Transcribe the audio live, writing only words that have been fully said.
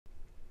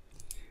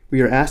We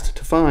are asked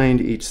to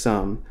find each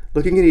sum.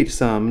 Looking at each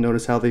sum,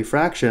 notice how the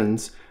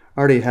fractions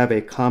already have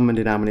a common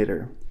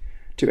denominator.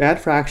 To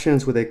add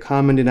fractions with a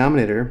common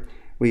denominator,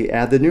 we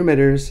add the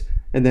numerators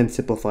and then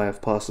simplify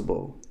if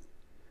possible.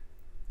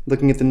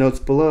 Looking at the notes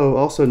below,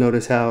 also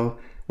notice how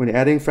when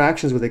adding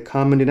fractions with a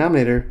common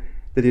denominator,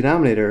 the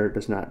denominator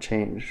does not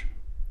change.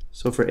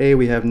 So for a,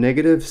 we have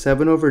negative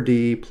 7 over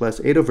d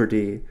plus 8 over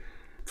d.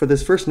 For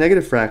this first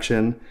negative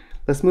fraction,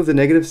 let's move the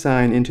negative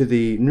sign into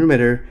the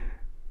numerator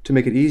to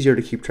make it easier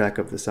to keep track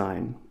of the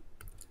sign.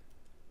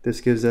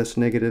 This gives us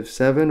negative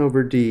 7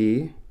 over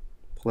d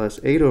plus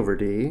 8 over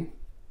d.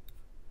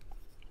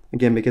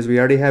 Again, because we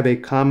already have a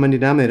common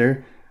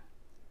denominator,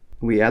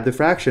 we add the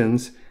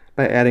fractions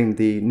by adding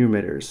the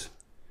numerators.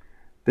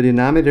 The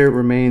denominator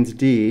remains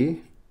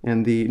d,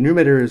 and the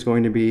numerator is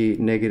going to be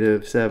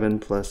negative 7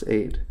 plus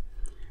 8.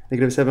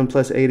 Negative 7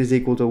 plus 8 is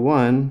equal to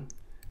 1,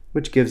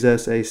 which gives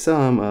us a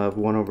sum of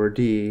 1 over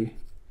d,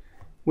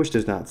 which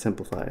does not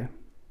simplify.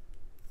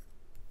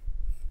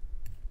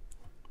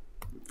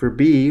 For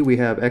b, we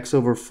have x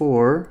over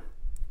 4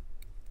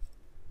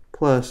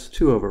 plus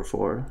 2 over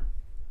 4.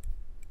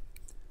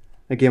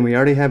 Again, we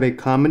already have a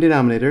common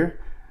denominator.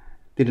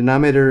 The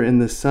denominator in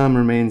the sum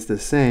remains the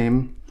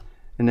same,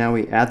 and now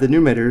we add the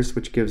numerators,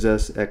 which gives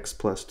us x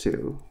plus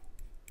 2.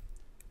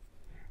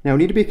 Now we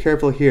need to be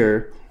careful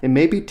here. It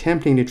may be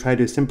tempting to try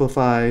to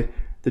simplify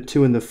the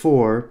 2 and the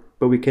 4,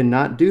 but we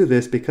cannot do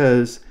this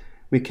because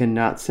we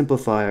cannot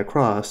simplify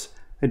across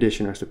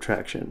addition or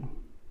subtraction.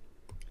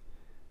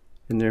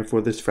 And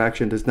therefore this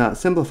fraction does not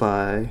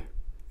simplify.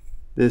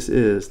 This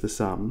is the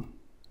sum.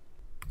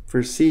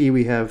 For c,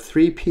 we have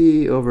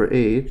 3p over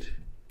 8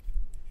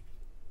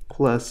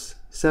 plus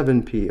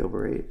 7p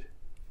over 8.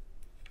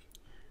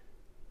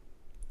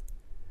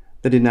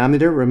 The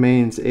denominator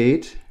remains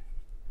 8,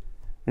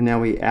 and now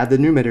we add the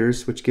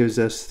numerators, which gives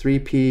us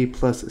 3p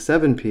plus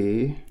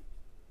 7p.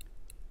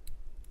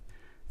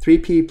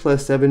 3p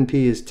plus 7p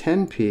is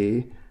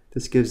 10p.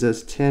 This gives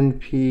us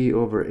 10p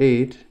over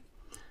 8.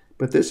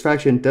 But this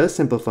fraction does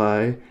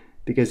simplify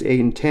because 8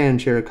 and 10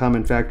 share a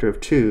common factor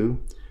of 2.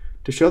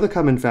 To show the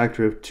common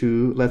factor of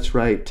 2, let's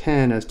write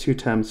 10 as 2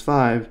 times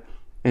 5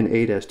 and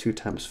 8 as 2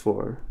 times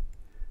 4.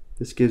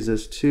 This gives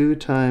us 2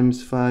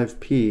 times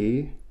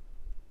 5p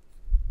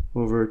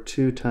over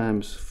 2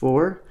 times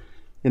 4.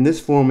 In this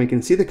form, we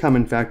can see the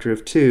common factor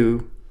of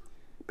 2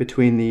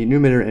 between the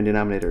numerator and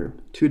denominator.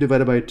 2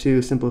 divided by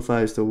 2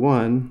 simplifies to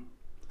 1.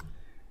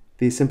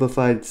 The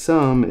simplified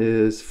sum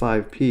is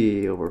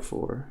 5p over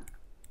 4.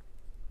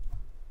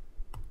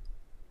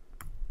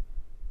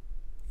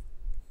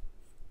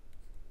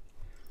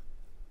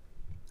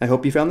 I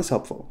hope you found this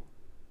helpful.